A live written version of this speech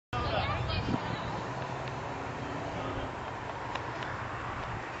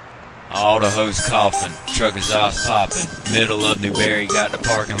All the hoes coughing, truck exhaust popping. Middle of Newberry, got the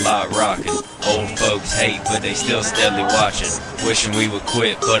parking lot rocking. Old folks hate, but they still steadily watching. Wishing we would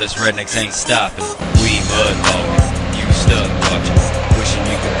quit, but us rednecks ain't stopping. We mud bogging, you stuck watching. Wishing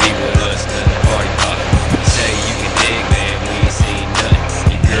you could be with us, cause the party popping. You say you can dig, man, we ain't seen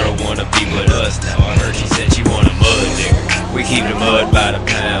nothing. Your girl wanna be with us, now I heard she said she want a mud digger. We keep the mud by the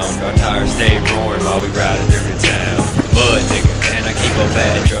pound, our tires stay roaring while we riding through the town. Mud digger. I keep a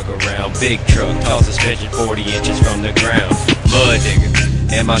bad truck around, big truck, tall suspension 40 inches from the ground. Mud digger,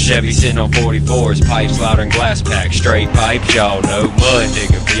 and my Chevy sitting on 44s, pipes louder than glass pack, straight pipes, y'all know. Mud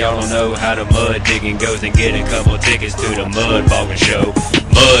digger, but y'all don't know how the mud digging goes, and get a couple of tickets to the mud bogging show.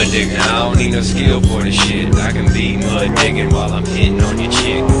 Mud digger, I don't need no skill for this shit, I can be mud digging while I'm hitting on your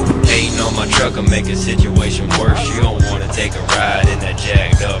chick. Hating on my truck will make a situation worse, you don't wanna take a ride in that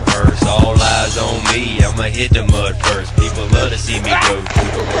jacked up hearse. All eyes on me, I'ma hit the mud first. People love to see me go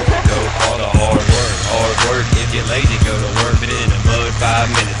through the work, go all the hard work. Hard work, if you're lazy, go to work, but in the mud 5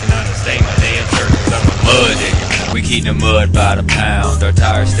 minutes and I done stay my damn shirt, cause I'm a mud digger. We keep the mud by the pound, our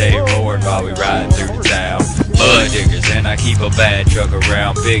tires stay roaring while we riding through the town. Mud diggers, and I keep a bad truck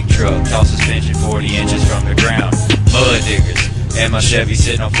around, big truck, tall suspension 40 inches from the ground. Mud diggers, and my Chevy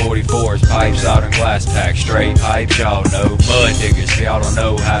sitting on 44s, pipes out in glass pack, straight pipes, y'all know. Mud diggers, y'all don't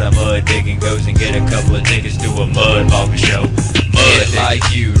know how the mud digging goes, and get a couple of tickets to a mud bogging show. Get like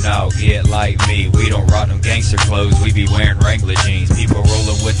you, now get like me. We don't rock them gangster clothes, we be wearing Wrangler jeans. People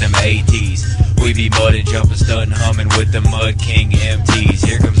rolling with them ATs, we be mudding, jumping, stunting, humming with the Mud King MTs.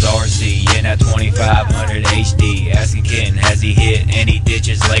 Here comes RC in that 2500 HD, asking Ken, has he hit any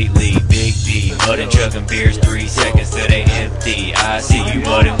ditches lately? Big D, mudding, chugging beers, 3 seconds till they empty. I see you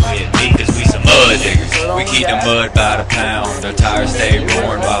mudding with me, cause we some mud diggers. We keep the mud by the pound, our tires stay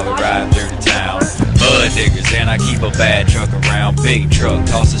roaring while we ride through the town. Mud diggers, and I keep a bad truck around, big truck,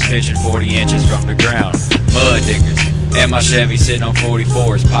 tall suspension 40 inches from the ground. Mud diggers, and my Chevy sitting on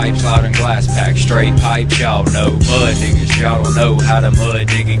 44s, pipes louder than glass pack, straight pipes, y'all know. Mud diggers, y'all don't know how the mud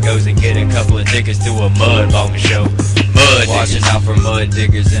digging goes, and get a couple of tickets to a mud bogging show. Mud watching out for mud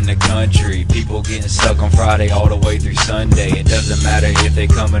diggers in the country, people getting stuck on Friday all the way through Sunday. It doesn't matter if they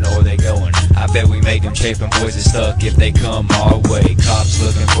coming or they going, I bet we make them chafing boys is stuck if they come our way. Cops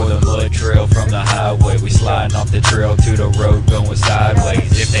looking for the mud trail from the highway, we sliding off the trail to the road going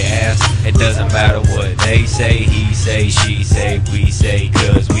sideways. If they ask, it doesn't matter what they say, he say, she say, we say,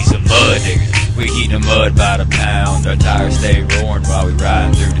 cause we some mud diggers. We keep the mud by the pound, our tires stay roaring while we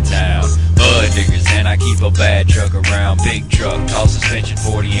riding through the town. Mud diggers, and I keep a bad truck around, big truck, tall suspension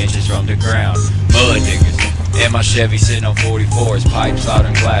 40 inches from the ground. Mud diggers, and my Chevy sitting on 44s, pipes out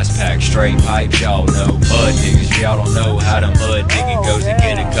in glass pack, straight pipes, y'all know. Mud diggers, y'all don't know how the mud digging goes, and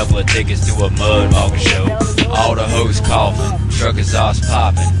get a couple of tickets to a mud bogging show. All the hoes coughing, truck exhaust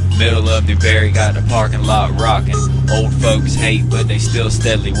popping. Middle of Newberry, got the parking lot rocking. Old folks hate, but they still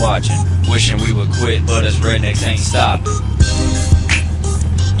steadily watching. Wishing we would quit, but us rednecks ain't stopping.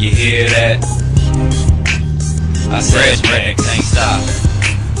 You hear that? I said us rednecks ain't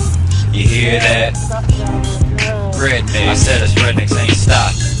stopping. You hear that? Redneck. I said us rednecks ain't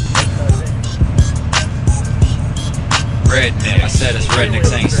stopping. Redneck. I said us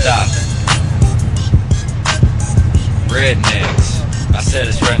rednecks ain't stopping. Rednecks. I said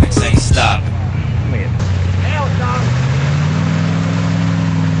us rednecks ain't stopping.